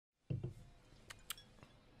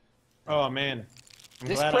Oh man.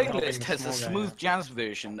 This playlist has a smooth jazz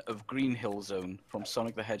version of Green Hill Zone from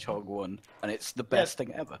Sonic the Hedgehog 1, and it's the best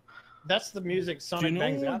thing ever. That's the music Sonic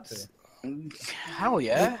bangs out to. Hell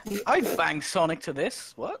yeah. I'd bang Sonic to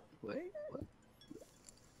this. What? Wait, what?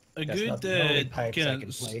 A good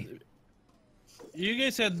you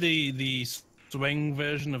guys had the swing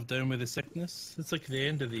version of Down with the Sickness. It's like the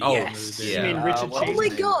end of the You mean Richard Cheese? Oh my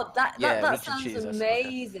god, that sounds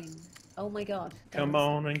amazing. Oh my god. Come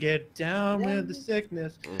on and get down with the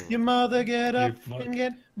sickness. Your mother get up and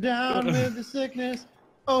get down with the sickness.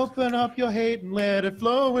 Open up your hate and let it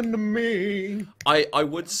flow into me. I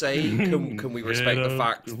would say, can we respect the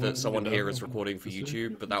fact that someone here is recording for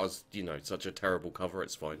YouTube? But that was, you know, such a terrible cover.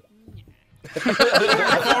 It's fine.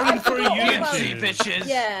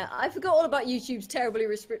 Yeah, I forgot all about YouTube's terribly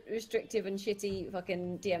restrictive and shitty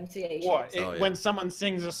fucking DMCA. What? When someone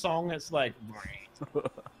sings a song, it's like.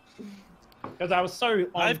 Because I was so.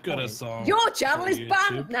 I've got a song. Your channel is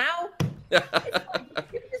banned now.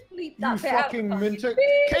 Just bleep that bit fucking Minter.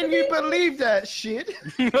 Can you believe that shit?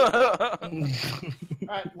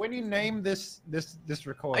 Alright, when you name this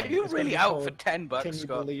recording, are you really out for $10, Can you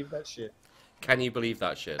Scott? believe that shit? Can you believe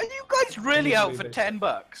that shit? Are you guys really out for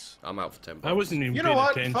 $10? I'm out for $10. I wasn't even. You know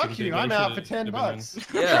what? Fuck you. I'm out for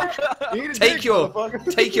 $10. Yeah.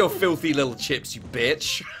 Take your filthy little chips, you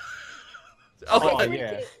bitch. Oh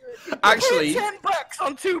yeah. Actually, $10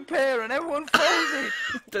 on 2 pair and everyone folded.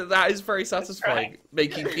 That is very satisfying.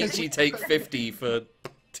 Making Peachy take 50 for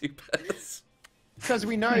 2 pairs. Because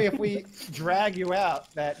we know if we drag you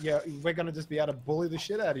out, that we're gonna just be able to bully the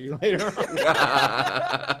shit out of you later on.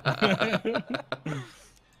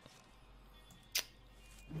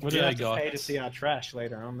 What did I got? Pay to see our trash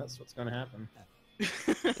later on. That's what's gonna happen.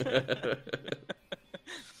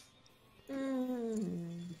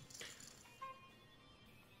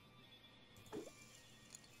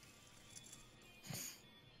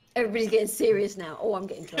 Everybody's getting serious now. Oh, I'm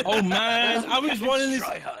getting drunk. Oh man, I was wanting to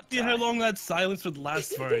see how long that silence would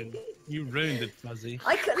last for. You ruined it, Fuzzy.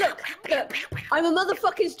 Look, I'm a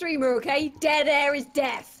motherfucking streamer, okay? Dead air is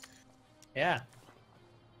death. Yeah.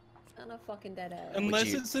 And a fucking dead air.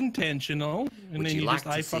 Unless it's intentional, and then you just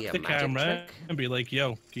fuck the camera and be like,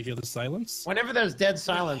 "Yo, can you hear the silence?" Whenever there's dead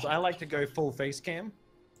silence, I like to go full face cam.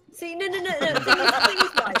 See, no. The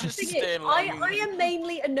thing is, I am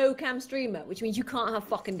mainly a no-cam streamer, which means you can't have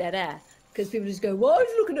fucking dead air. Because people just go, well, I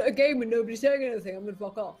was looking at a game and nobody's saying anything, I'm gonna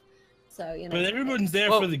fuck off. So, you know. But everyone's there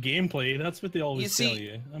for the gameplay, that's what they always tell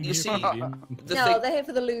you. No, they're here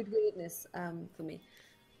for the lewd weirdness, for me.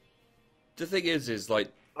 The thing is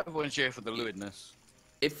like... Everyone's here for the lewdness.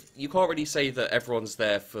 If you can't really say that everyone's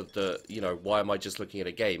there for the, you know, why am I just looking at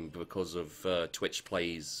a game because of Twitch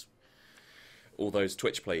plays... all those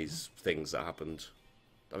Twitch plays things that happened.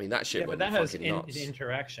 I mean, that shit went fucking nuts.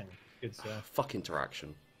 Interaction. Good stuff. Fuck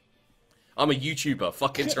interaction. I'm a YouTuber.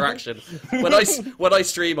 Fuck interaction. When I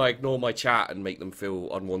stream, I ignore my chat and make them feel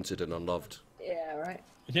unwanted and unloved. Yeah, right.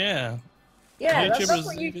 Yeah. Yeah, that's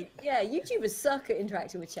what YouTubers suck at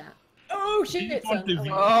interacting with chat. Oh shit! Oh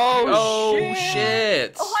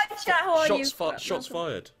shit! Oh hi chat, how are you? Shots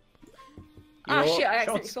fired. Ah shit, I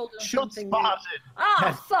accidentally folded on something.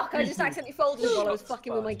 Ah fuck, I just accidentally folded while I was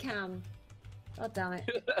fucking with my cam. God damn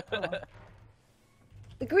it. Oh.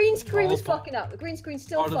 The green screen was fucking up. The green screen's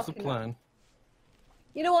still fucking up.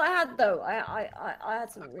 You know what I had though? I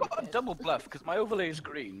had something really good. A double bluff because my overlay is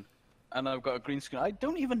green and I've got a green screen. I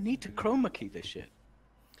don't even need to chroma key this shit.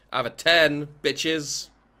 I have a 10, bitches.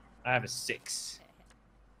 I have a 6.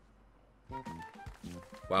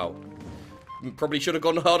 Wow. Probably should have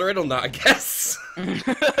gone harder in on that, I guess. I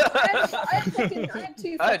had 2 fucking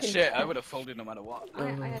I had shit, I would have folded no matter what.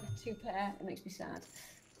 I had 2 pair, it makes me sad.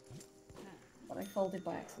 But I folded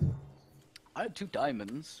by accident. I had 2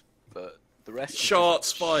 diamonds, but the rest...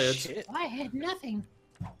 Shots fired. Shit. I had nothing.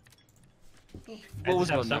 I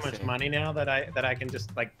just have so much money now that I can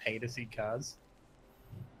just like pay to see cards.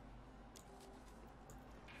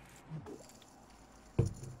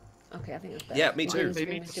 Okay, I think that's better. Yeah, me too. They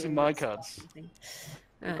need to see my cards.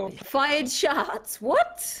 Fired shots.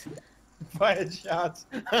 What? Fired shots.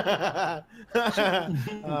 Oh,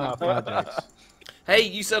 projects. Hey,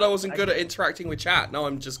 you said I wasn't good at interacting with chat. Now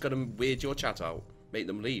I'm just gonna weird your chat out. Make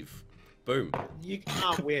them leave. Boom. You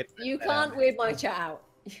can't weird. You can't weird my chat out.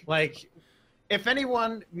 Like, if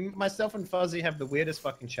anyone, myself and Fuzzy have the weirdest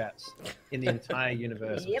fucking chats in the entire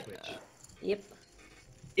universe of Twitch. Yep.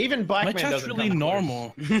 Even Bikeman doesn't. My chat's really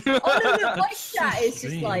normal. Oh no, my chat is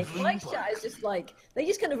just like, they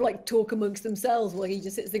just kind of like talk amongst themselves while he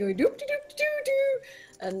just sits there going doop doo doo doo doo,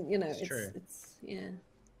 and you know, it's yeah.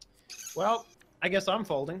 Well, I guess I'm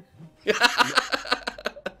folding.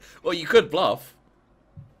 Well, you could bluff.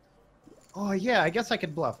 Oh yeah, I guess I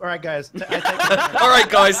could bluff. All right, guys. All right,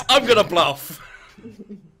 guys, I'm gonna bluff.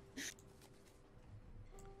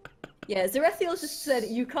 Yeah, Zerethiel just said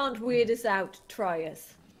you can't weird us out. Try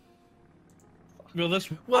us. Well, I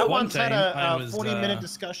one once had time a 40-minute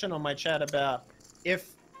discussion on my chat about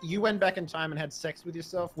if you went back in time and had sex with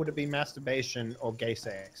yourself, would it be masturbation or gay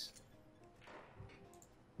sex?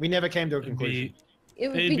 We never came to a conclusion. It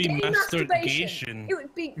would It'd be gay masturbation. It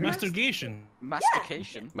would be masturbation.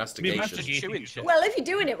 Mastication. Mastication. Shit. Well, if you're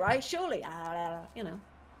doing it right, surely, you know.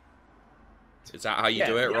 Is that how you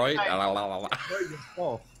do it, right? I'm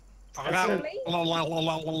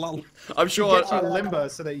sure. Get you limbo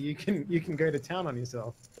so that you can go to town on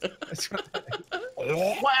yourself. That's right.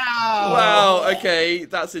 Wow. Wow. Okay,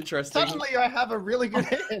 that's interesting. Suddenly, I have a really good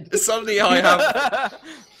hand. Suddenly, I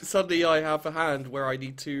have a hand where I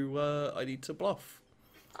need to bluff.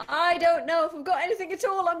 I don't know if I've got anything at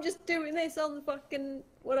all. I'm just doing this on the fucking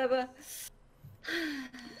whatever.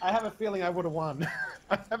 I have a feeling I would have won.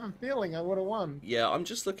 I have a feeling I would have won. Yeah, I'm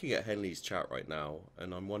just looking at Henley's chat right now,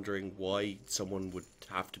 and I'm wondering why someone would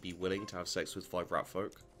have to be willing to have sex with 5 rat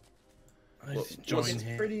folk. Oh,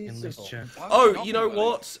 you know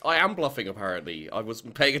what? I am bluffing, apparently. I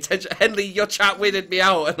wasn't paying attention. Henley, your chat weirded me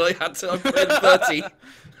out, and I put in 30.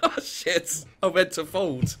 Oh, shit. I meant to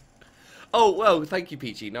fold. Oh, well, thank you,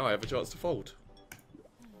 Peachy. Now I have a chance to fold.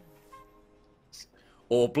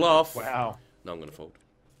 Or bluff. Wow. No, I'm going to fold.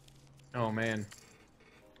 Oh, man.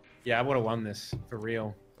 Yeah, I would have won this, for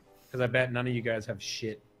real. Because I bet none of you guys have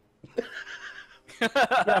shit. Yeah,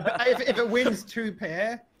 but if it wins 2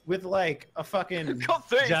 pair, with, like, a fucking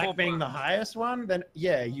Jack being the highest one, then,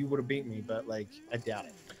 yeah, you would have beat me, but, like, I doubt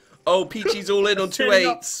it. Oh, Peachy's all in on 2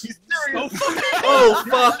 8s. Oh,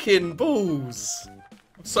 fucking balls.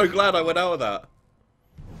 I'm so glad I went out of that.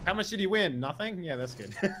 How much did he win? Nothing? Yeah, that's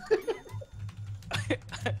good.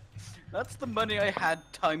 That's the money I had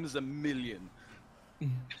times 1,000,000.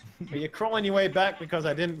 But you're crawling your way back because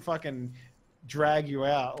I didn't fucking drag you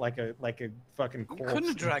out like a fucking corpse. You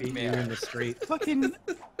couldn't drag me out in the street. Fucking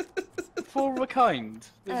 4 of a kind.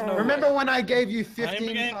 No remember way. when I gave you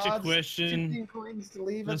 15 I'm cards, to question 15 coins to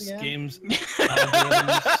leave at this the end? game's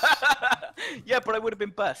Yeah, but I would have been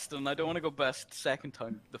best, and I don't want to go best second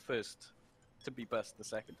time. The first to be best the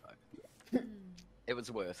second time. It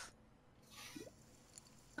was worth.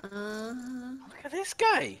 Look at this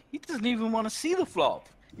guy. He doesn't even want to see the flop.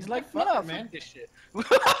 He's like, fuck, man. This shit. What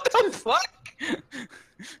the fuck?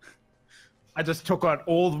 I just took out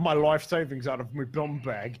all of my life savings out of my bum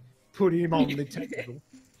bag, put him on the table.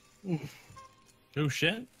 Oh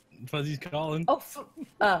shit. Fuzzy's calling. Oh,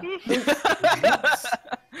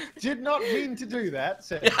 Did not mean to do that,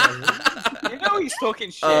 said You know he's talking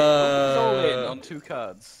shit. He's all in on 2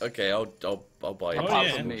 cards. Okay, I'll buy it. Oh,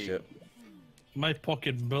 yeah. Me. Shit. My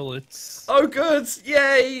pocket bullets. Oh, good!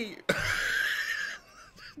 Yay!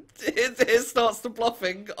 Here starts the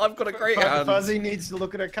bluffing. I've got a great hand. Fuzzy needs to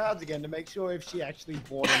look at her cards again to make sure if she actually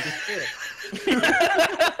bought into shit.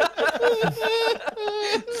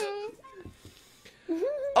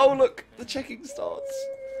 Oh, look! The checking starts.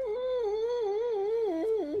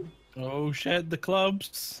 Oh shit, the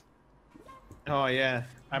clubs. Oh, yeah.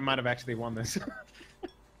 I might have actually won this.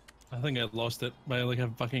 I think I lost it by like a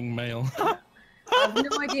fucking mile. I have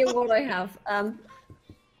no idea what I have.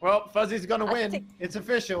 Well, Fuzzy's gonna win. It's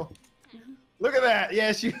official. Look at that.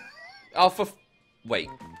 Yes, you. Oh, wait.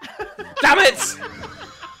 Damn it!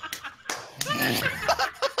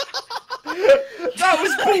 That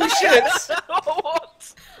was bullshit!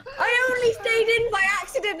 What? I only stayed in by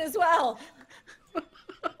accident as well.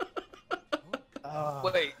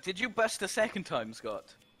 Wait, did you bust the second time,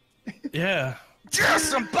 Scott? Yeah.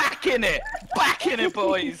 Yes, I'm back in it! Back in it,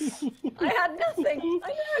 boys! I had nothing. I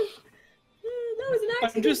know. That was an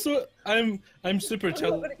accident. I'm super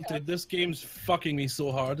talented. This game's fucking me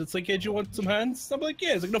so hard. It's like, hey, do you want some hands? I'm like,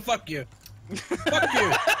 yeah. It's like, no, fuck you. Fuck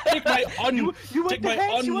you. Take my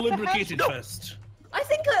unlubricated fist. I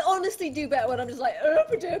think I honestly do better when I'm just like, I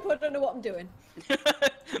don't know what I'm doing.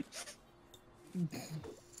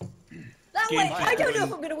 That way, I don't know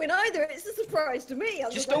if I'm going to win either. It's a surprise to me.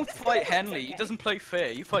 Just don't fight Henley. He doesn't play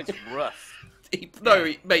fair. He fights rough.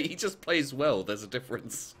 Mate, he just plays well. There's a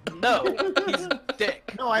difference. No, he's a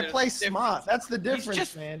dick. No, I play smart. That's the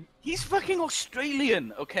difference, man. He's fucking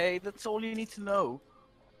Australian, okay? That's all you need to know.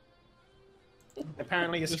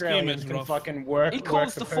 Apparently Australians can fucking work. He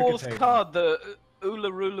calls the 4th card the Oola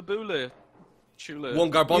Roola Boola Chula.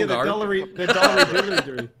 Wongar Bongar. Yeah, the dollary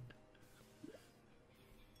dooley.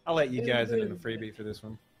 I'll let you guys into the freebie for this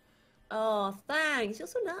one. Oh, thanks. You're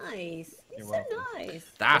so nice. You're so nice.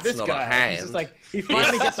 That's this not guy, a hand. He's just like, he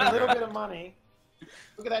finally gets a little bit of money.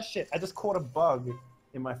 Look at that shit. I just caught a bug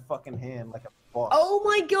in my fucking hand like a boss. Oh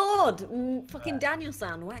my god. Fucking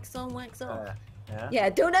Daniel-san. Wax on, wax off. Yeah,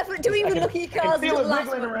 don't even look at your cards. I can feel it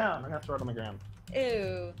wiggling around. I'm gonna throw it on the ground.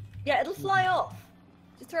 Ew. Yeah, it'll fly off.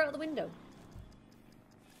 Just throw it out the window.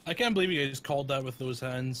 I can't believe you guys called that with those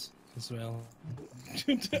hands as well.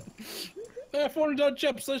 $400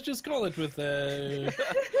 chips, let's just call it with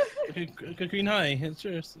green high. It's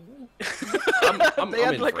yours. They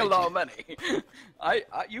had like a lot of money.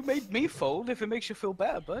 You made me fold if it makes you feel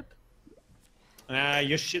better, bud. Nah,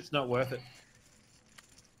 your shit's not worth it.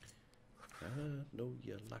 I know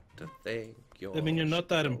you like to think you're... I mean, you're not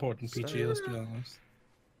that important, Peachy, let's be honest.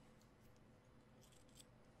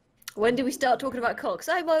 When do we start talking about cocks?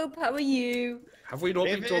 Hi, Bob. How are you? Have we not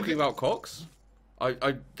been talking about cocks?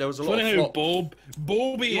 There was a lot of flop.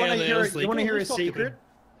 Bobby. You want to hear a secret?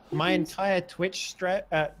 My entire Twitch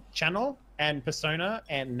channel and persona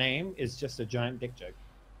and name is just a giant dick joke.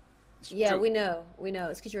 Yeah, we know. We know.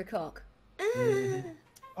 It's because you're a cock.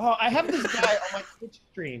 Oh, I have this guy on my Twitch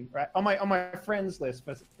stream, right? On my friends list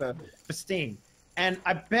for Steam, and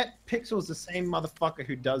I bet Pixel's the same motherfucker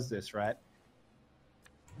who does this, right?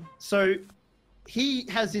 So, he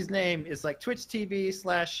has his name is like Twitch TV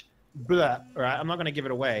 / blah, right? I'm not gonna give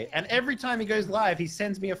it away. And every time he goes live, he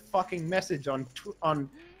sends me a fucking message on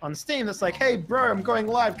Steam that's like, "Hey, bro, I'm going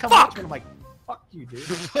live. Come watch me." I'm like, "Fuck you, dude."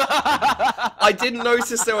 I didn't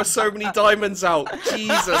notice there were so many diamonds out.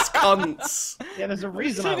 Jesus, cunts. Yeah, there's a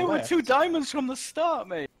reason. There were 2 diamonds from the start,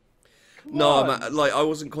 mate. No, I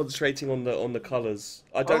wasn't concentrating on the colors.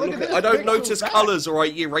 I don't notice colors, or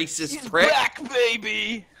you racist prick. Black,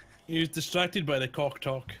 baby. He was distracted by the cock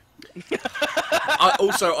talk. I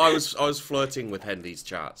was flirting with Hendy's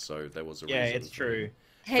chat, so there was a reason. Yeah, it's true.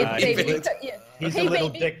 Hey, baby. He's a little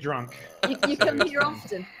dick drunk. You come here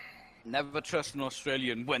often. Never trust an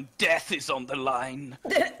Australian when death is on the line.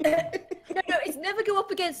 No, it's never go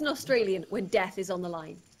up against an Australian when death is on the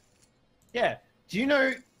line. Yeah. Do you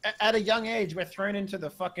know, at a young age, we're thrown into the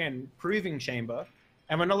fucking proving chamber,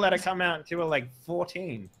 and we're not allowed to come out until we're like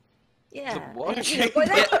 14. Yeah. What?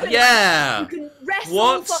 Yeah. You can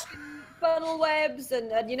wrestle fucking funnel webs,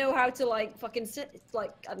 and you know how to like fucking I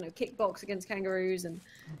don't know, kickbox against kangaroos and.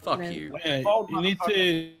 Fuck you. Yeah,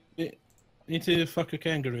 you need to fuck a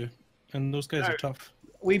kangaroo, and those guys are tough.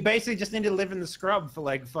 We basically just need to live in the scrub for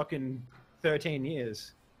like fucking 13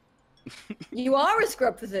 years. You are a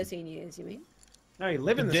scrub for 13 years, you mean? No, you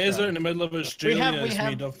live in the desert scrub. in the middle of Australia is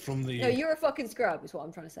made up from the. No, you're a fucking scrub, is what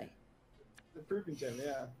I'm trying to say. The proving chamber,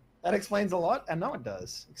 yeah. That explains a lot, and no, it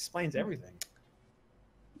does. It explains everything.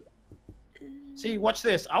 See, watch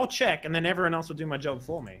this. I'll check, and then everyone else will do my job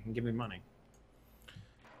for me and give me money.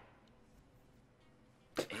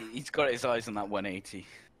 He's got his eyes on that 180.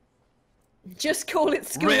 Just call it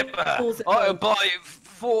school. Ripper! I'll buy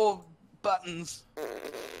 4 buttons.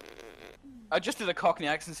 I just did a Cockney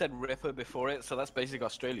accent and said Ripper before it, so that's basically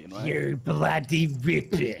Australian, right? You bloody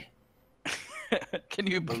Ripper. Can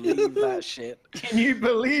you believe that shit? Can you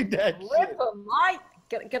believe that Ripper, mate.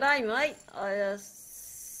 G'day, mate.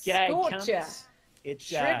 Scorcher. It's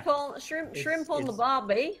shrimp on the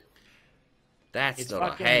barbie. That's it's not a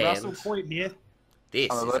fucking hand. Russell Point here. This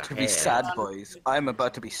I'm about to be sad, boys. I'm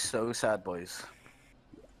about to be so sad, boys.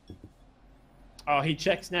 Oh, he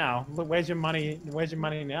checks now. Look, where's your money? Where's your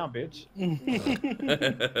money now, bitch?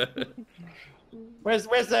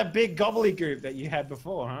 Where's that big gobbledygook that you had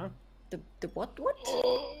before, huh? The what? What?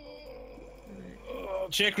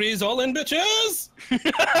 Check raise all in, bitches!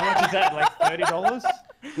 How much is that? Like $30?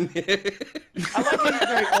 I like when you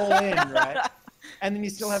go all in, right? And then you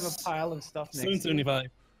still have a pile of stuff next to it. $7.75.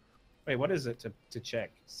 Wait, what is it to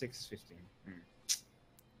check? $6.15.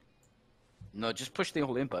 No, just push the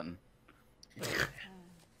all in button.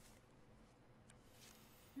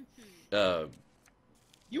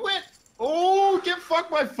 You went. Oh, get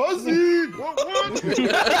fucked by Fuzzy! What?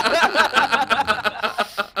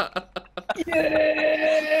 Yes!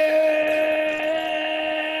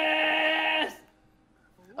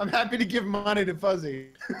 I'm happy to give money to Fuzzy.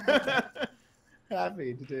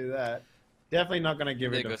 Happy to do that. Definitely not gonna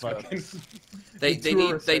give it to fucking. They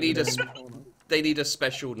need a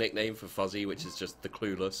special nickname for Fuzzy, which is just the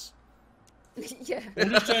Clueless. Yeah.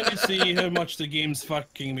 I'm just trying to see how much the game's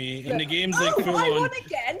fucking me, and the game's like full I on. won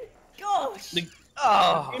again. Gosh.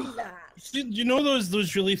 You know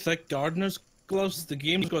those really thick gardener's gloves? The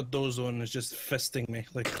game's got those on. It's just fisting me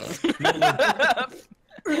like.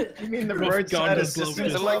 You mean the roadside gardener's gloves?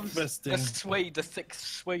 assistance Just gloves? fisting. The thick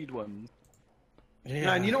suede one. Yeah.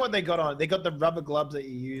 No, and you know what they got on? They got the rubber gloves that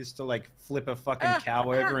you use to like flip a fucking cow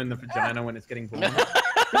over in the vagina when it's getting born. What?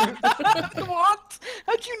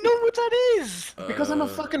 How do you know what that is? Because I'm a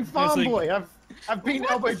fucking farm like- boy. I've been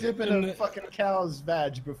elbow dipping In a the- fucking cow's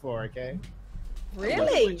vag before, okay?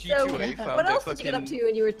 Really? So, GTA found what a else did you get up fucking- to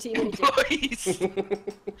when you were a teenager? Boys!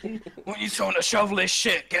 When you're trying to shovel this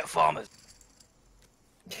shit, get farmers.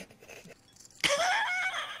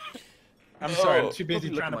 I'm sorry, Oh, I'm too busy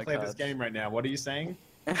look trying at to my play this cards. game right now. What are you saying?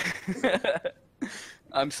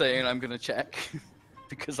 I'm saying I'm gonna check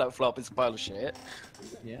because that flop is a pile of shit.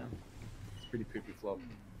 Yeah. It's pretty poopy flop.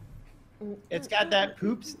 It's got that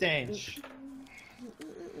poop stench.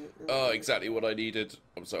 Oh, exactly what I needed.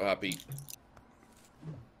 I'm so happy.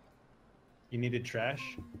 You needed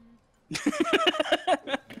trash?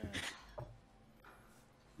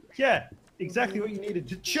 Yeah, exactly what you needed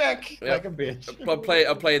to check Yep. like a bitch.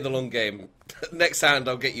 I'm playing the long game. Next hand,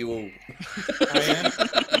 I'll get you all.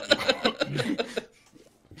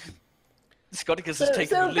 Scotticus has taken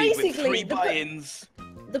so the lead with basically, 3 the- buy-ins.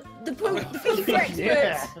 The poker expert,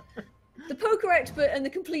 Yeah. the poker expert, and the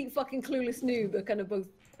complete fucking clueless noob are kind of both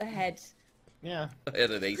ahead. Yeah. I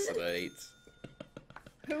had an ace and an 8.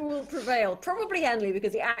 Who will prevail? Probably Henley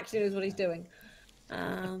because he actually knows what he's doing.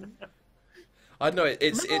 I know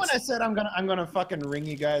it's Remember when I said I'm gonna fucking ring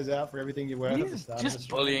you guys out for everything you're worth at the start of Just this?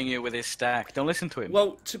 bullying you with his stack. Don't listen to him.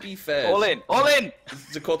 well, to be fair, all in, all in.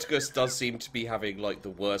 Zakoticus does seem to be having like the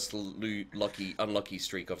worst unlucky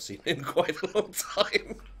streak I've seen in quite a long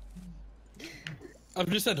time. I've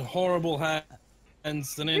just had horrible hands, and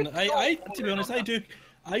then I to be honest,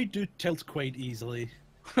 I do tilt quite easily.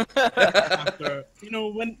 After,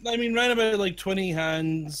 when round about like 20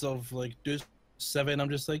 hands of like deuce 7, I'm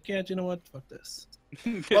just like, yeah, do you know what? Fuck this.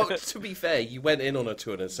 Well, to be fair, you went in on a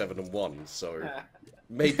 2 and a 7 and 1, so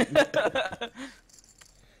maybe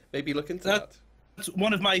look into that. That's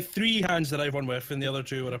one of my 3 hands that I've won with, and the other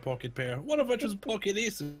 2 were a pocket pair. One of which was pocket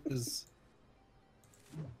aces.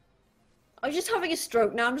 I'm just having a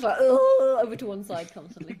stroke now. I'm just like, oh, over to one side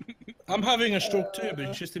constantly. I'm having a stroke too, but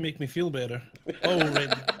it's just to make me feel better. Oh,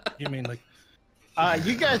 right. You mean like?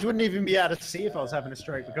 You guys wouldn't even be able to see if I was having a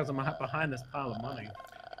stroke because I'm behind this pile of money.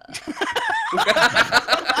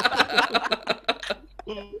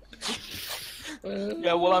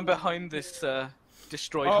 Yeah, well, I'm behind this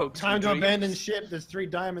destroyed Oh, hopes time and to dreams. abandon ship. There's 3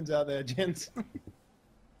 diamonds out there, gents.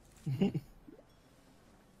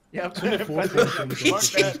 Yep.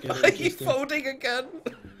 Are you folding again?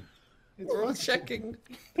 It's checking.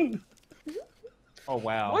 Oh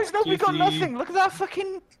wow. Why has nobody got GG. nothing? Look at that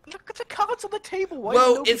fucking... Look at the cards on the table. Why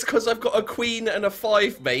Well, nobody... it's because I've got a queen and a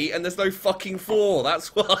 5, mate, and there's no fucking 4.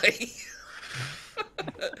 That's why.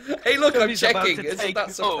 Hey, look, I'm Somebody's about checking. to Isn't take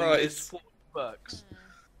that home his surprise? $4.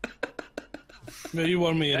 No, you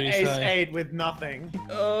won me at Ace ace high. 8 with nothing.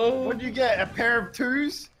 Oh. What'd you get? A pair of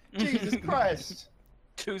 2s? Jesus Christ.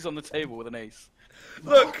 2's on the table with an ace.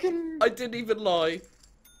 Look, Fucking- I didn't even lie.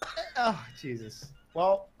 Oh, Jesus.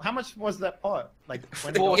 Well, how much was that pot? Like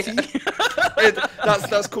 20 40.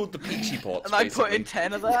 That's called the peachy pot. And I put in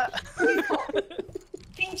 10 of that.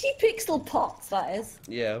 Peachy pixel pots, that is.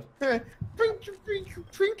 Yeah. Pixie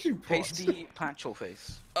pot. Pasty patchel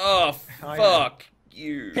face. Oh, Oh, yeah. fuck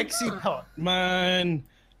you. Pixie pot. Man,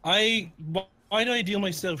 why do I deal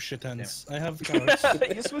myself shit hands? I have cards.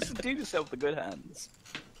 You're supposed to do yourself the good hands.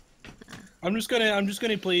 I'm just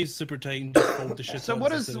gonna play super tight and just fold the shit. So hands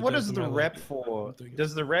what instead is of what is taking the my rep luck. for?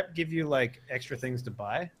 Does the rep give you like extra things to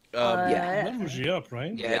buy? Yeah. Levels you up,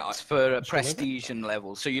 right? Yeah, it's for prestige and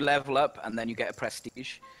level. So you level up and then you get a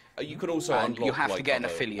prestige. You can also And unlock you have to like, get an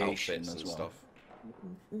other affiliation outfits as and well. stuff.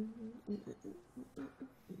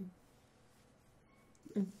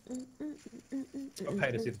 I'll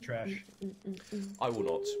pay to see the trash. I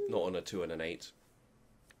will not on a 2 and an 8.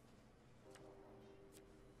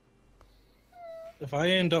 If I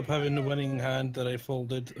end up having the winning hand that I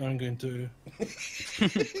folded, I'm going to.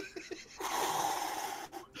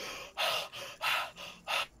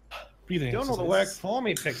 Breathing Doing all the work for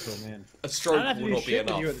me, Pixel, man. A I stroke don't have to will do not be shit with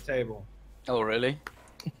enough. you at the table. Oh, really?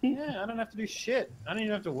 Yeah, I don't have to do shit. I don't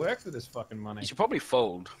even have to work for this fucking money. You should probably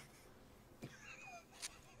fold.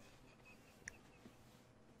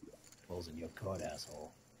 Balls in your card,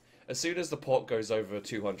 asshole. As soon as the pot goes over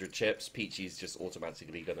 200 chips, Peachy's just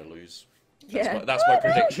automatically going to lose. Yeah. That's my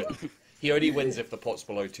prediction. He only wins if the pot's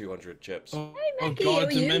below 200 chips. Oh, Hey, Mackie, God, how are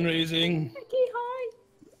the you? men raising. Mackie, hi.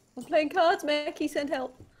 I'm playing cards, Mackie, send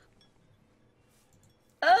help.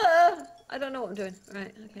 I don't know what I'm doing.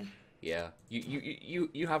 Right, okay. Yeah,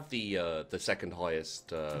 you have the second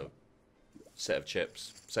highest set of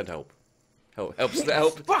chips. Send help. Help.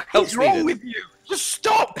 Fuck Helps is wrong needed. with you? Just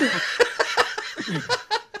stop!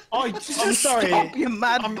 Oh, I'm sorry. Stop, you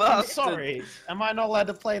mad I'm bastard. sorry. Am I not allowed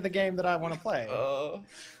to play the game that I want to play?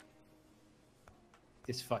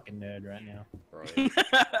 This fucking nerd right now. Right.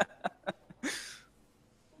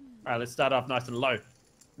 Alright, let's start off nice and low.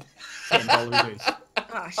 $10 reduce.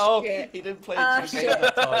 Oh shit. He didn't play Oh 2K shit.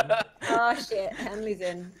 at the time. Oh shit. Henley's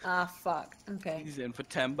in. Ah fuck. Okay. He's in for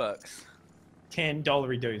 $10. $10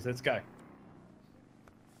 reduce. Let's go.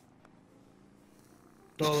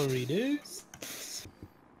 Dollary dues.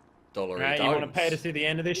 Alright, you want to pay to see the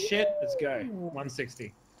end of this shit? Let's go.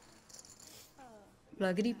 160.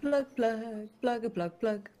 Pluggity plug plug. Plug a plug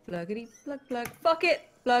plug. Pluggity plug plug. Fuck it.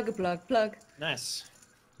 Plug a plug plug. Nice.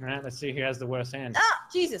 Alright, let's see who has the worst hand. Ah!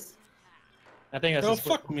 Jesus. I think that's Oh, a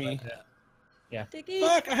split fuck me. Yeah. Dicky.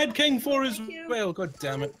 Fuck, I had King 4 as you. well. God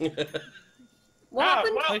damn it. What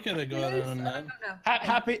happened? well, I could have got it on I that.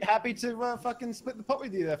 don't know. Happy to fucking split the pot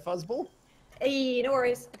with you there, fuzzball. Hey, no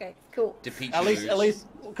worries. Okay, cool. Did Peachy At lose? least,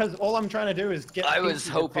 because all I'm trying to do is get. I was Peachy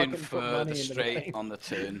to hoping fucking for put money the into straight game. on the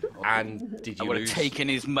turn. And did I you would have lose? taken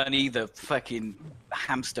his money, the fucking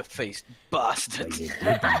hamster-faced bastard.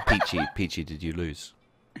 Peachy, did you lose?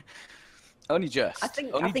 Only just. I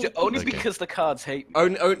think only Okay. because the cards hate me. Oh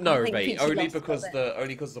no, I think mate. Peachy Only lost because a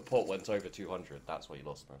bit. the pot went over 200. That's why you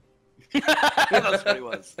lost, man. That's what it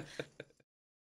was.